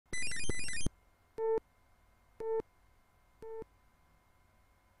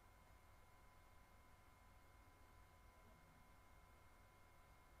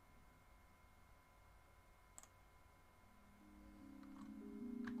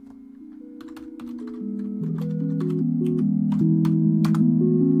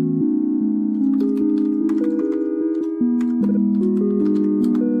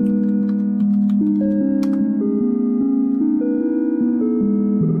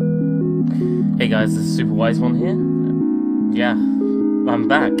Hey guys, this is SuperWisemon here. Yeah, I'm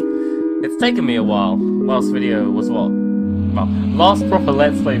back. It's taken me a while. Last video was what? Well, last proper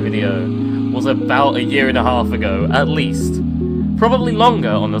Let's Play video was about a year and a half ago, at least. Probably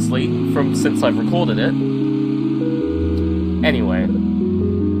longer, honestly, since I've recorded it. Anyway,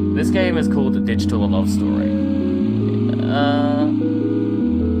 this game is called A Digital Love Story.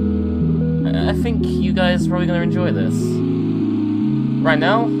 I think you guys are probably going to enjoy this. Right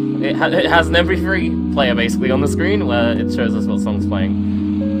now, it has an MP3 player basically on the screen where it shows us what song's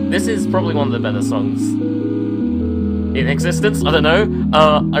playing. This is probably one of the better songs in existence. I don't know.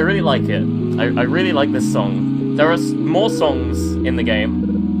 I really like it. I really like this song. There are more songs in the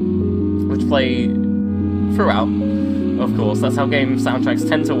game which play throughout. Of course, that's how game soundtracks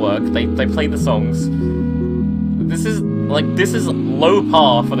tend to work. They play the songs. This is low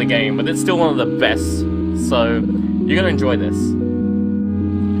par for the game, but it's still one of the best. So you're gonna enjoy this.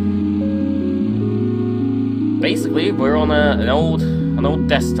 Basically, we're on an old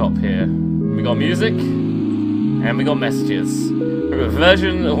desktop here. We got music, and we got messages. We got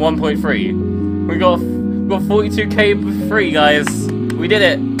version 1.3. We got 42k free, guys. We did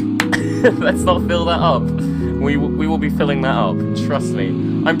it. Let's not fill that up. We will be filling that up. Trust me.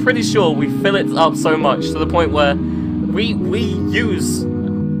 I'm pretty sure we fill it up so much to the point where we use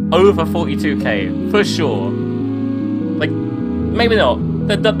over 42k for sure. Like, maybe not.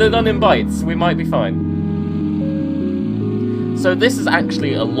 They're done in bytes. We might be fine. So this is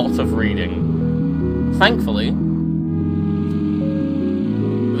actually a lot of reading. Thankfully.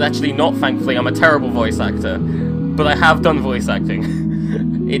 Actually, not thankfully, I'm a terrible voice actor. But I have done voice acting.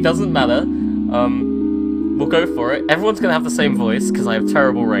 It doesn't matter. We'll go for it. Everyone's gonna have the same voice, because I have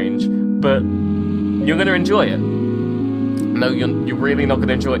terrible range. But you're gonna enjoy it. No, you're really not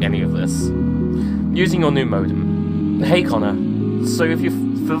gonna enjoy any of this. Using your new modem. Hey, Connor. So if you...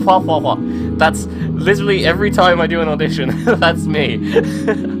 That's literally every time I do an audition. That's me.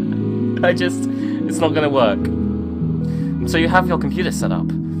 It's not gonna work. So you have your computer set up.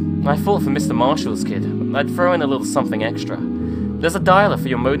 I thought for Mr. Marshall's kid, I'd throw in a little something extra. There's a dialer for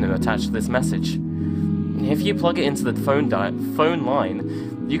your modem attached to this message. If you plug it into the phone line,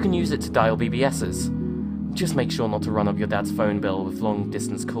 you can use it to dial BBSs. Just make sure not to run up your dad's phone bill with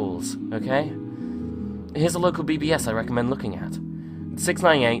long-distance calls, okay? Here's a local BBS I recommend looking at.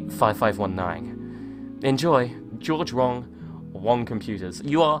 698-5519. Enjoy, George Wong Computers.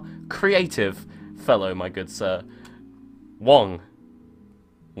 You are creative fellow, my good sir. Wong.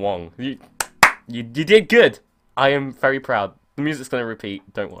 You did good. I am very proud. The music's gonna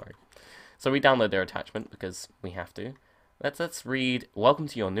repeat, don't worry. So we download their attachment because we have to. Let's read Welcome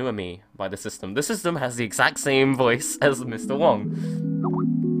to Your Newer Me by the system. The system has the exact same voice as Mr. Wong.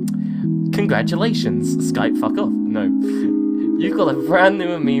 Congratulations, Skype fuck off. No. You've got a brand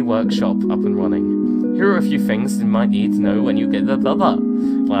new Me workshop up and running. Here are a few things you might need to know when you get the blah blah.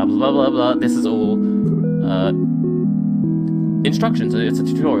 Blah blah blah blah. This is all instructions. It's a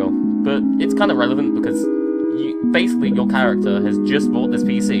tutorial. But it's kind of relevant because basically your character has just bought this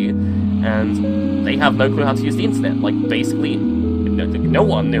PC and they have no clue how to use the internet. Like, basically, no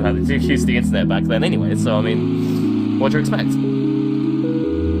one knew how to use the internet back then anyway, so I mean, what do you expect?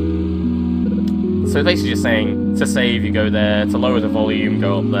 So basically just saying, to save, you go there, to lower the volume,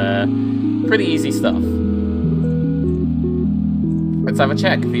 go up there. Pretty easy stuff. Let's have a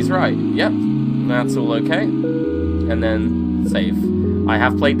check if he's right. Yep, that's all okay. And then, save. I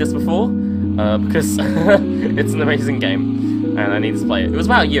have played this before, because it's an amazing game, and I need to play it. It was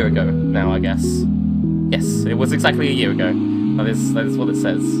about a year ago now, I guess. Yes, it was exactly a year ago. That is what it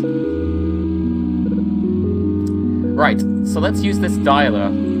says. Right, so let's use this dialer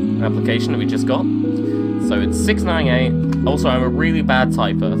application that we just got. So it's 698. Also, I'm a really bad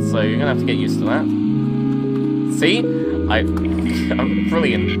typer, so you're gonna have to get used to that. See? I'm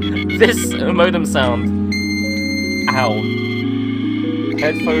brilliant. This modem sound. Ow.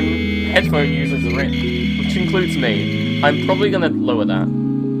 Headphone users are in, which includes me. I'm probably gonna lower that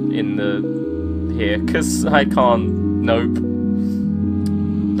in here, cause I can't. Nope.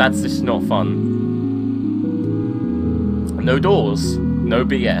 That's just not fun. No doors, no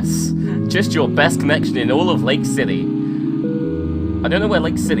BS. Just your best connection in all of Lake City. I don't know where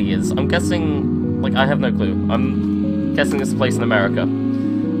Lake City is. I'm guessing, like, I have no clue. I'm guessing it's a place in America.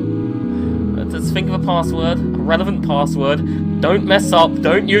 Let's think of a password, a relevant password. Don't mess up,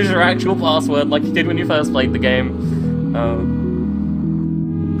 don't use your actual password like you did when you first played the game.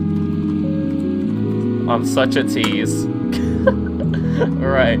 I'm such a tease.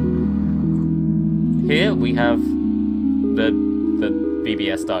 Alright. Here we have the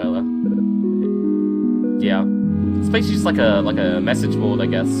BBS dialer. Yeah. It's basically just like a message board, I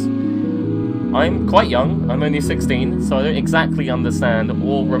guess. I'm quite young, I'm only 16, so I don't exactly understand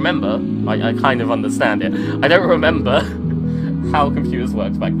or remember, I kind of understand it, I don't remember how computers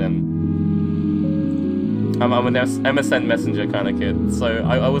worked back then. I'm an MSN Messenger kind of kid, so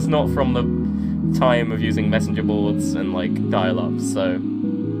I was not from the time of using messenger boards and, like, dial-up, so...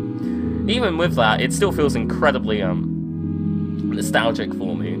 Even with that, it still feels incredibly, nostalgic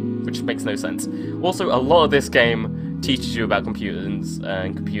for me, which makes no sense. Also, a lot of this game teaches you about computers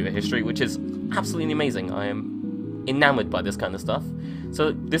and computer history, which is absolutely amazing. I am enamored by this kind of stuff.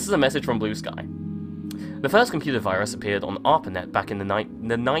 So, this is a message from Blue Sky. The first computer virus appeared on ARPANET back in the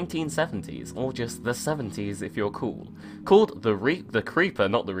 1970s, or just the 70s if you're cool. Called the Creeper,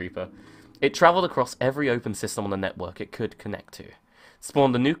 not the Reaper. It travelled across every open system on the network it could connect to.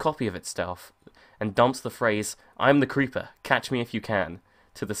 Spawned a new copy of itself, and dumps the phrase, "I'm the Creeper, catch me if you can,"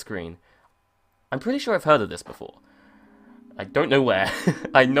 to the screen. I'm pretty sure I've heard of this before. I don't know where.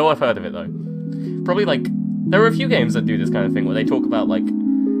 I know I've heard of it though. Probably like, there are a few games that do this kind of thing where they talk about like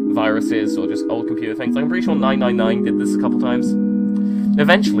viruses or just old computer things. Like, I'm pretty sure 999 did this a couple times.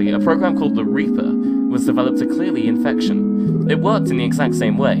 Eventually, a program called the Reaper was developed to clear the infection. It worked in the exact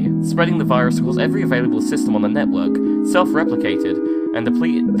same way, spreading the virus across every available system on the network, self-replicated, and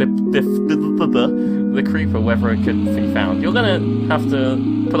deplete the Creeper wherever it could be found. You're gonna have to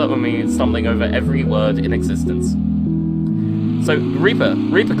put up with me stumbling over every word in existence. So, Reaper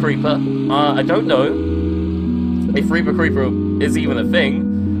Creeper, I don't know if Reaper Creeper is even a thing,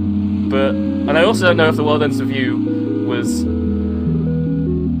 but, and I also don't know if the World Ends With You was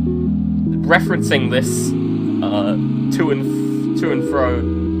referencing this to and fro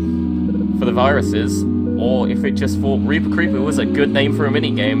for the viruses, or if it just thought Reaper Creeper was a good name for a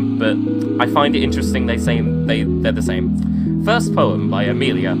minigame, but I find it interesting they're the same. First poem by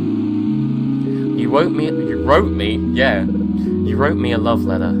Amelia. You wrote me a love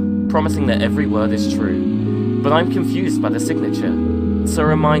letter, promising that every word is true, but I'm confused by the signature, so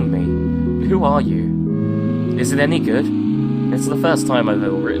remind me, who are you? Is it any good? It's the first time I've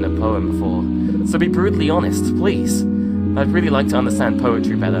ever written a poem before, so be brutally honest, please. I'd really like to understand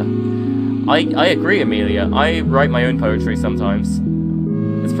poetry better. I agree, Amelia. I write my own poetry sometimes.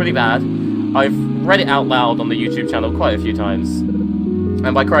 It's pretty bad. I've read it out loud on the YouTube channel quite a few times.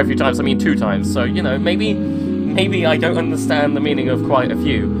 And by quite a few times, I mean 2 times. So, you know, maybe I don't understand the meaning of quite a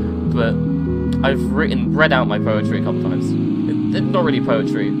few, but I've read out my poetry a couple times. It's not really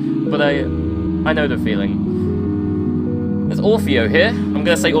poetry, but I know the feeling. There's Orfeo here. I'm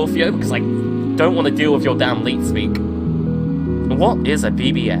gonna say Orfeo because I don't want to deal with your damn leet speak. What is a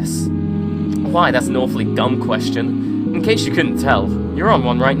BBS? Why, that's an awfully dumb question. In case you couldn't tell, you're on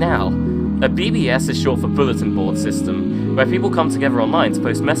one right now. A BBS is short for Bulletin Board System, where people come together online to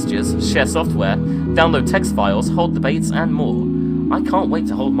post messages, share software, download text files, hold debates, and more. I can't wait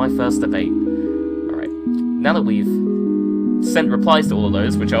to hold my first debate. Alright, now that we've sent replies to all of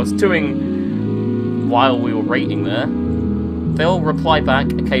those, which I was doing while we were rating there, they'll reply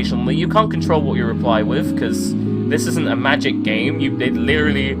back occasionally. You can't control what you reply with, because this isn't a magic game. It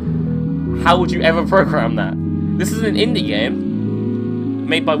literally... How would you ever program that? This is an indie game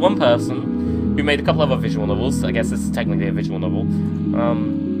made by one person who made a couple other visual novels. I guess this is technically a visual novel.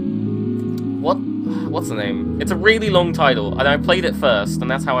 What's the name? It's a really long title, and I played it first,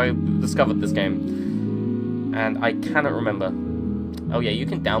 and that's how I discovered this game. And I cannot remember. Oh yeah, you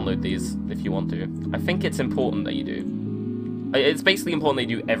can download these if you want to. I think it's important that you do. It's basically important that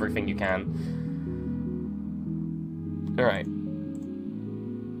you do everything you can. Alright.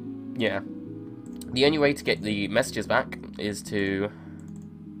 Yeah. The only way to get the messages back is to...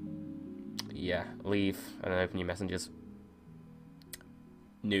 Yeah, leave and then open your messages.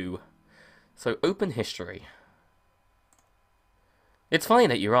 New. So, open history. It's funny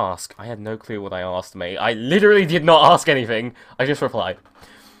that you ask. I had no clue what I asked, mate. I literally did not ask anything. I just replied.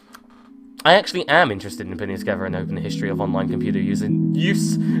 I actually am interested in putting together an open history of online computer use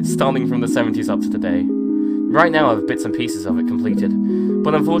starting from the 70s up to today. Right now I have bits and pieces of it completed,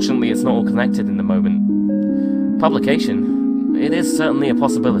 but unfortunately it's not all connected in the moment. Publication. It is certainly a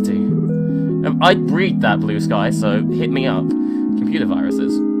possibility. I'd read that, Blue Sky, so hit me up. Computer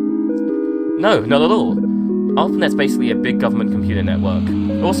viruses. No, not at all. ARPANET's basically a big government computer network,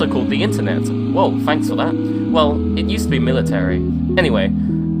 also called the Internet. Whoa, thanks for that. Well, it used to be military. Anyway,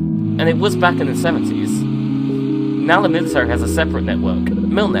 and it was back in the 70s. Now the military has a separate network,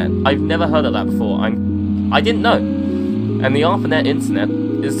 Milnet. I've never heard of that before. I didn't know. And the ARPANET Internet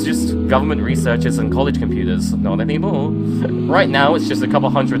is just government researchers and college computers. Not anymore. Right now, it's just a couple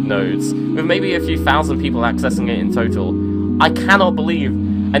hundred nodes, with maybe a few thousand people accessing it in total. I cannot believe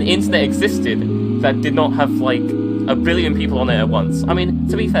an internet existed that did not have, like, 1 billion people on it at once. I mean,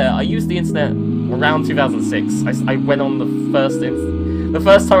 to be fair, I use the internet around 2006. I went on the first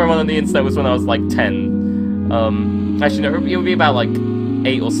time I went on the internet was when I was like 10. Actually, no, it would be about like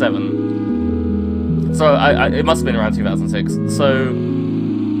 8 or 7. So it must have been around 2006. So,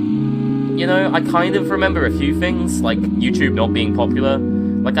 you know, I kind of remember a few things, like YouTube not being popular.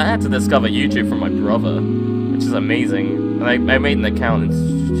 Like, I had to discover YouTube from my brother, which is amazing. And I made an account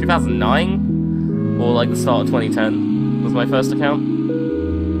in 2009, or like the start of 2010 was my first account.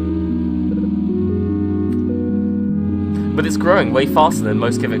 But it's growing way faster than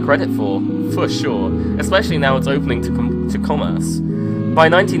most give it credit for sure. Especially now it's opening to commerce. By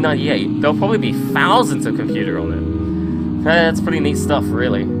 1998, there'll probably be thousands of computers on it. That's pretty neat stuff,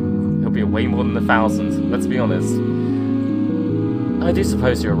 really. It'll be way more than 1,000, let's be honest. I do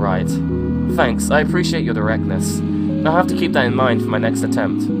suppose you're right. Thanks, I appreciate your directness. I'll have to keep that in mind for my next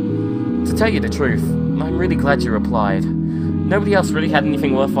attempt. To tell you the truth, I'm really glad you replied. Nobody else really had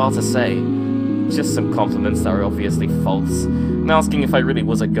anything worthwhile to say. Just some compliments that are obviously false, and asking if I really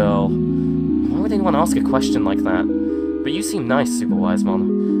was a girl. Why would anyone ask a question like that? But you seem nice, SuperWisemon,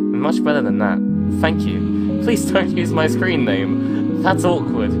 and much better than that. Thank you. Please don't use my screen name. That's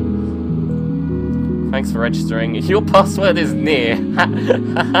awkward. Thanks for registering. Your password is near.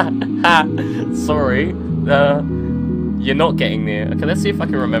 Sorry. You're not getting near. Okay, let's see if I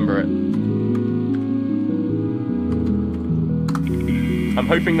can remember it. I'm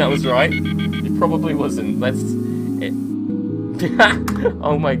hoping that was right. It probably wasn't.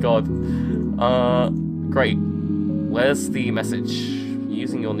 Oh my god. Great. Where's the message?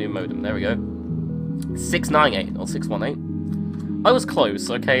 Using your new modem. There we go. 698 or 618. I was close,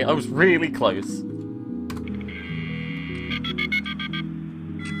 okay? I was really close.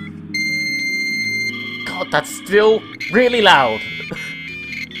 God, that's still really loud.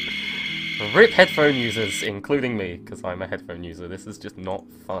 RIP headphone users, including me, because I'm a headphone user. This is just not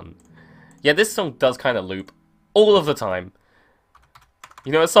fun. Yeah, this song does kind of loop all of the time.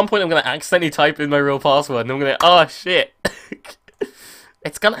 You know, at some point I'm going to accidentally type in my real password, and I'm going to, oh shit.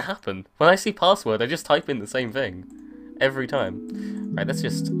 It's going to happen. When I see password, I just type in the same thing. Every time. Right, let's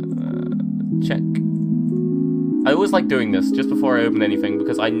just check. I always like doing this just before I open anything,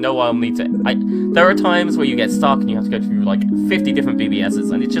 because I know I'll need to... There are times where you get stuck and you have to go through like 50 different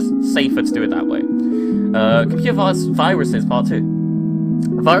BBSs, and it's just safer to do it that way. Computer viruses, part 2.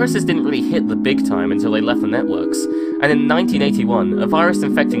 Viruses didn't really hit the big time until they left the networks, and in 1981, a virus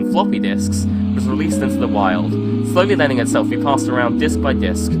infecting floppy disks was released into the wild, slowly letting itself be passed around disk by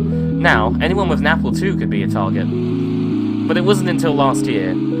disk. Now, anyone with an Apple II could be a target. But it wasn't until last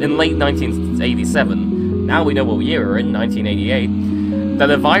year, in late 1987, now we know what year we're in, 1988, that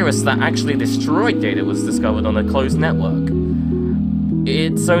a virus that actually destroyed data was discovered on a closed network.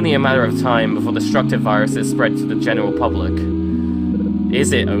 It's only a matter of time before destructive viruses spread to the general public.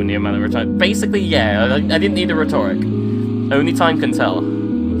 Is it only a matter of time? Basically, yeah, I didn't need a rhetoric. Only time can tell.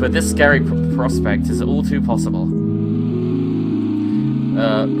 But this scary prospect is all too possible.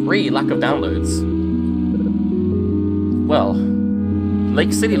 Lack of downloads. Well,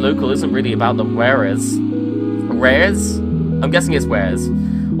 Lake City Local isn't really about the wares. Wares? I'm guessing it's wares.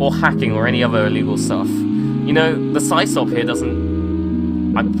 Or hacking or any other illegal stuff. You know, the sysop here doesn't...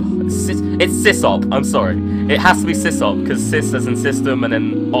 It's sysop, I'm sorry. It has to be sysop, because sys as in system and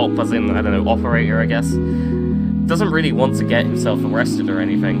then op as in, I don't know, operator, I guess. Doesn't really want to get himself arrested or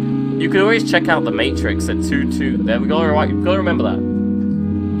anything. You could always check out the Matrix at 2.2. There we go, alright, you've got to remember that.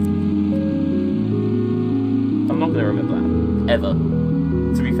 I'm not going to remember that. Ever.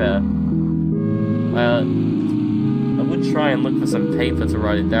 To be fair. I would try and look for some paper to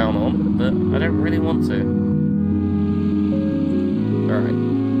write it down on, but I don't really want to. Alright.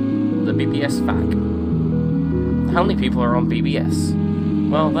 The BBS FAQ. How many people are on BBS?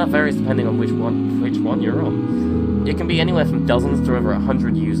 Well, that varies depending on which one you're on. It can be anywhere from dozens to over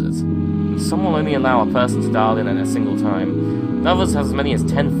 100 users. Some will only allow a person to dial in at a single time. Others have as many as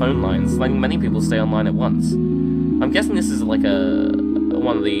 10 phone lines, letting many people stay online at once. I'm guessing this is like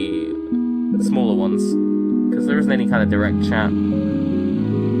one of the smaller ones, because there isn't any kind of direct chat.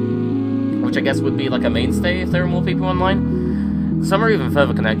 Which I guess would be like a mainstay if there are more people online. Some are even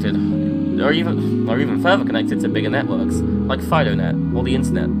further connected, or even further connected to bigger networks, like FidoNet or the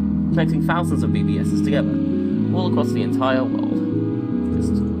internet, connecting thousands of BBSs together, all across the entire world.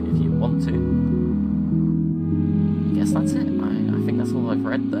 Just if you want to. I guess that's it. I think that's all I've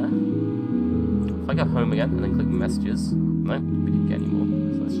read there. If I go home again and then click messages, no, we didn't get any more.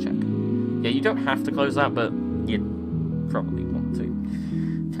 So let's check. Yeah, you don't have to close that, but you'd probably want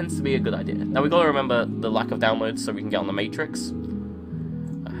to. Tends to be a good idea. Now we got to remember the lack of downloads so we can get on the Matrix.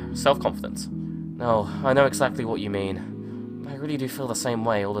 Self-confidence. No, I know exactly what you mean. I really do feel the same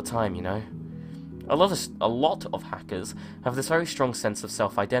way all the time, you know. A lot of hackers have this very strong sense of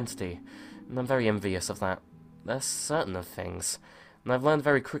self-identity, and I'm very envious of that. They're certain of things, and I've learned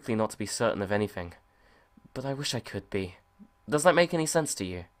very quickly not to be certain of anything. But I wish I could be. Does that make any sense to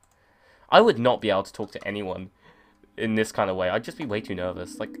you? I would not be able to talk to anyone in this kind of way. I'd just be way too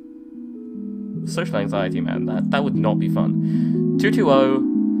nervous. Like, social anxiety, man. That would not be fun.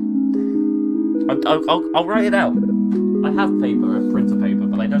 220. I'll write it out. I have paper, a printer paper,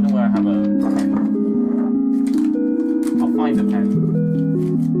 but I don't know where I have a pen. I'll find a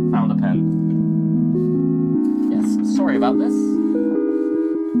pen. Found a pen. Yes, sorry about this.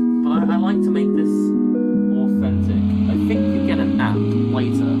 But I like to make this authentic. I think you get an app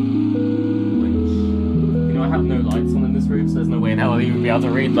later, which, you know, I have no lights on in this room, so there's no way in hell I'll even be able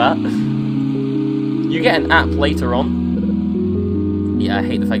to read that. You get an app later on. Yeah, I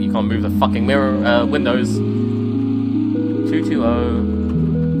hate the fact you can't move the fucking mirror, windows.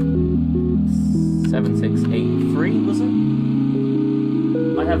 220-7683, was it?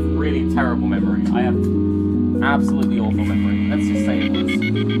 I have really terrible memory. I have absolutely awful memory. Let's just say it was.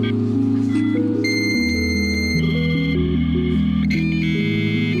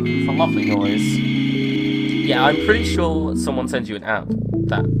 It's a lovely noise. Yeah, I'm pretty sure someone sends you an app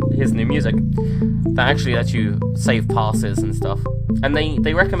that, here's new music, that actually lets you save passes and stuff. And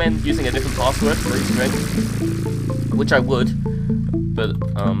they recommend using a different password for each string, which I would, but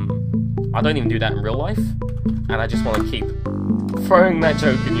I don't even do that in real life, and I just want to keep throwing that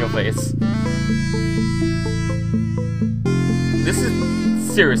joke in your face. This is a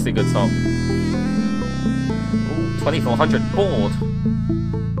seriously good song. Ooh, 2400 bored.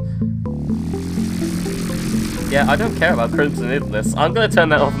 Yeah, I don't care about Crimson Idleness. I'm going to turn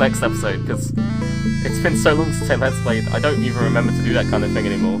that off next episode, because it's been so long since I Let's Played, I don't even remember to do that kind of thing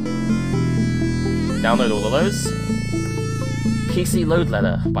anymore. Download all of those. PC Load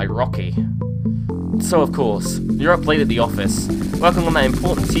Letter by Rocky. So of course, you're up late at the office, working on that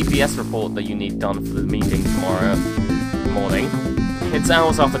important TPS report that you need done for the meeting tomorrow morning. It's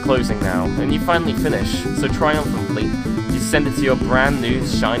hours after closing now, and you finally finish, so triumphantly, you send it to your brand new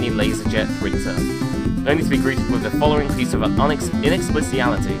shiny LaserJet printer, only to be greeted with the following piece of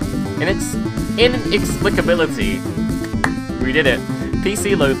inexplicability. We did it.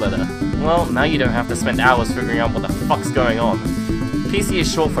 PC Load Letter. Well, now you don't have to spend hours figuring out what the fuck's going on. PC is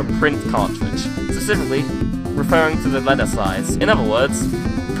short for print cartridge, specifically referring to the letter size. In other words,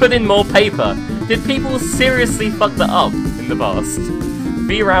 put in more paper. Did people seriously fuck that up in the past?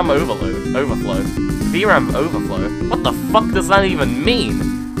 VRAM overflow. VRAM overflow? What the fuck does that even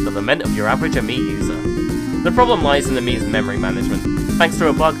mean? The lament of your average AMI user. The problem lies in AMI's memory management, thanks to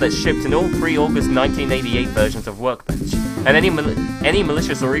a bug that shipped in all pre-August 1988 versions of Workbench. And any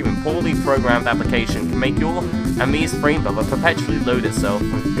malicious or even poorly programmed application can make your AMI's frame buffer perpetually load itself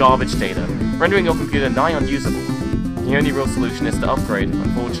with garbage data, rendering your computer nigh unusable. The only real solution is to upgrade,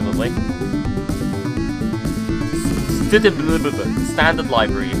 unfortunately. Standard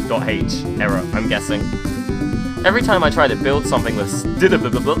library.h error, I'm guessing. Every time I try to build something with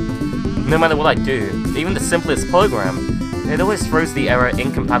no matter what I do, even the simplest program, it always throws the error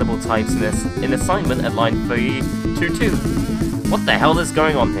incompatible types in assignment at line 322. What the hell is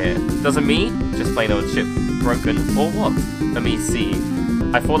going on here? Does AMI just plain old ship broken, or what? AMI C.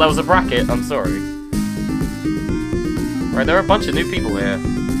 I thought that was a bracket, I'm sorry. Right, there are a bunch of new people here.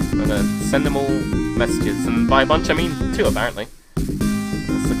 I'm gonna send them all messages, and by a bunch I mean 2 apparently.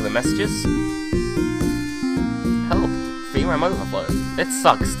 Let's look at the messages. Help, VRAM overflow. It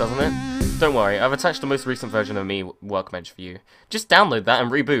sucks, doesn't it? Don't worry, I've attached the most recent version of AMI Workbench for you. Just download that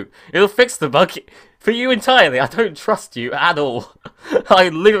and reboot. It'll fix the bug for you entirely. I don't trust you at all.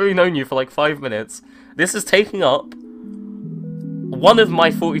 I've literally known you for like 5 minutes. This is taking up one of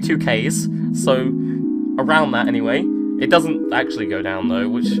my 42Ks, so around that anyway. It doesn't actually go down though,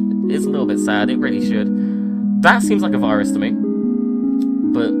 which is a little bit sad. It really should. That seems like a virus to me.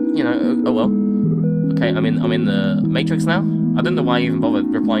 But, you know, oh well. Okay, I'm in the Matrix now. I don't know why I even bothered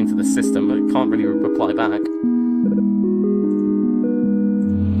replying to the system, but I can't really reply back.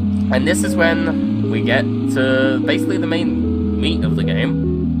 And this is when we get to basically the main meat of the game,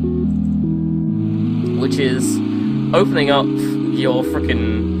 which is opening up your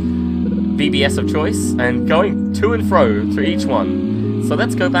frickin' BBS of choice and going to and fro through each one. So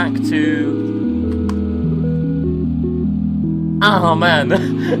let's go back to... Oh man!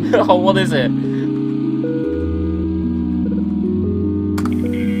 Oh, what is it?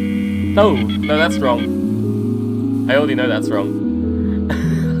 No, that's wrong. I already know that's wrong.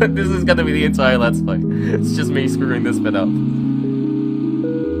 This is gonna be the entire Let's Play. It's just me screwing this bit up.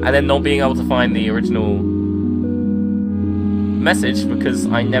 And then not being able to find the original message because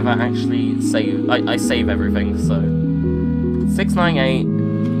I never actually save. I save everything. So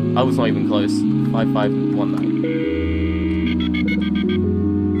 698. I was not even close.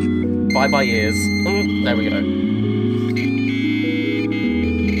 5519. Bye bye ears. There we go.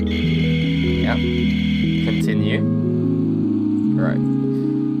 Yeah. Continue. Right.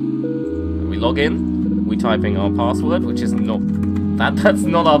 We log in. We type in our password, which is not that's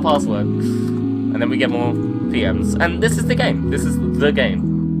not our password. And then we get more PMs. And this is the game. This is the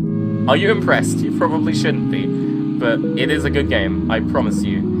game. Are you impressed? You probably shouldn't be. But it is a good game, I promise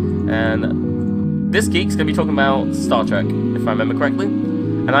you. And this geek's going to be talking about Star Trek, if I remember correctly.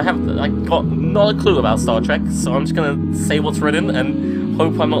 And I got not a clue about Star Trek, so I'm just going to say what's written and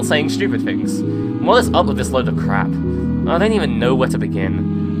hope I'm not saying stupid things. What is up with this load of crap? I don't even know where to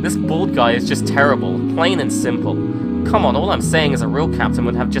begin. This bald guy is just terrible, plain and simple. Come on, all I'm saying is a real captain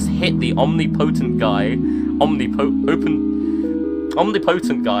would have just hit the omnipotent guy.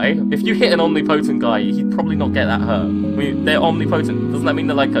 Omnipotent guy? If you hit an omnipotent guy, he'd probably not get that hurt. They're omnipotent. Doesn't that mean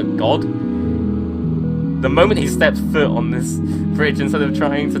they're like a god? The moment he steps foot on this bridge, instead of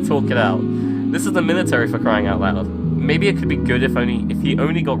trying to talk it out. This is the military, for crying out loud. Maybe it could be good if he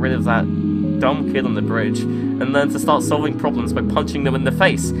only got rid of that dumb kid on the bridge and learned to start solving problems by punching them in the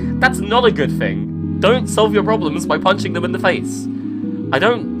face. That's not a good thing. Don't solve your problems by punching them in the face. I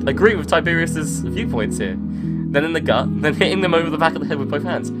don't agree with Tiberius's viewpoints here. Then in the gut, then hitting them over the back of the head with both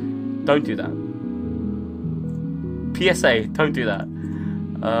hands. Don't do that. PSA, don't do that.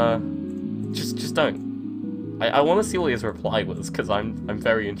 Just don't. I want to see what his reply was, because I'm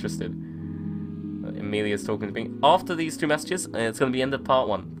very interested. Amelia's talking to me. After these two messages, it's going to be end of part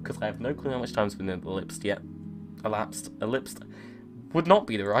 1, because I have no clue how much time's been elapsed yet. Ellipsed. Would not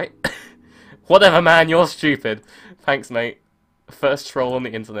be the right. Whatever, man, you're stupid. Thanks, mate. First troll on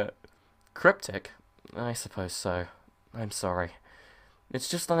the internet. Cryptic? I suppose so. I'm sorry. It's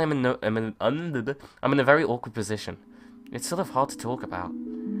just that I'm in a very awkward position. It's sort of hard to talk about.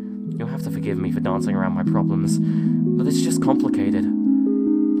 You'll have to forgive me for dancing around my problems, but it's just complicated.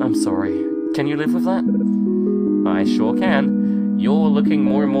 I'm sorry. Can you live with that? I sure can. You're looking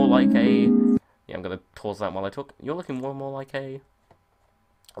more and more like a... Yeah, I'm gonna pause that while I talk. You're looking more and more like a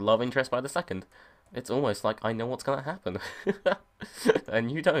love interest by the second. It's almost like I know what's gonna happen.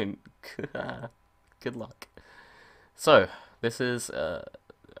 And you don't. Good luck. So, this is the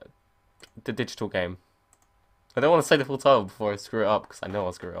digital game. I don't want to say the full title before I screw it up, because I know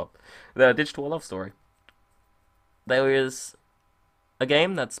I'll screw it up. The digital love story. There is a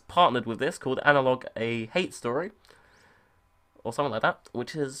game that's partnered with this called Analog A Hate Story, or something like that,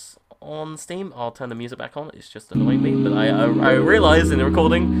 which is on Steam. I'll turn the music back on, it's just annoying me, but I realised in the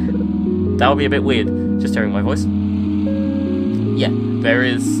recording that would be a bit weird, just hearing my voice. Yeah, there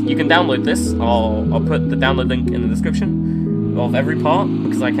is, you can download this. I'll put the download link in the description of every part,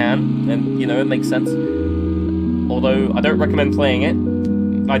 because I can, and, you know, it makes sense. Although, I don't recommend playing it.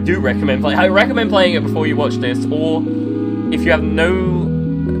 I do recommend playing. I recommend playing it before you watch this, or if you have no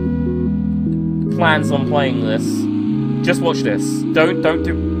plans on playing this, just watch this. Don't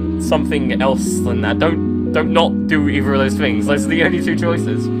do something else than that. Don't not do either of those things. Those are the only two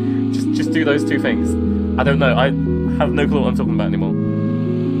choices. Just do those two things. I don't know. I have no clue what I'm talking about anymore.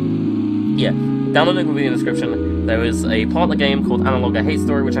 Yeah, download link will be in the description. There is a partner game called Analog A Hate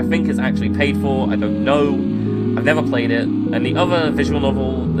Story, which I think is actually paid for. I don't know. I've never played it, and the other visual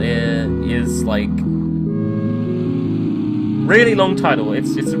novel there is like really long title.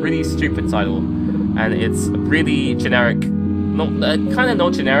 It's a really stupid title, and it's really generic. Not kind of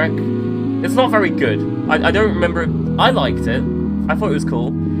not generic. It's not very good. I don't remember. I liked it. I thought it was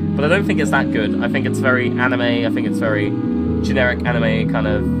cool, but I don't think it's that good. I think it's very anime. I think it's very generic anime kind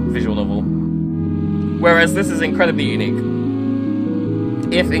of visual novel. Whereas this is incredibly unique,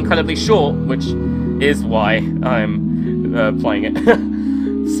 if incredibly short, which is why I'm playing it.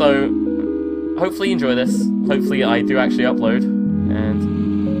 So, hopefully you enjoy this. Hopefully I do actually upload.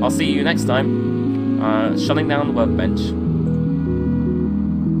 And I'll see you next time. Shutting down the workbench.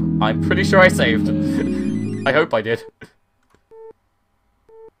 I'm pretty sure I saved. I hope I did.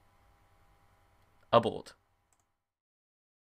 Abort.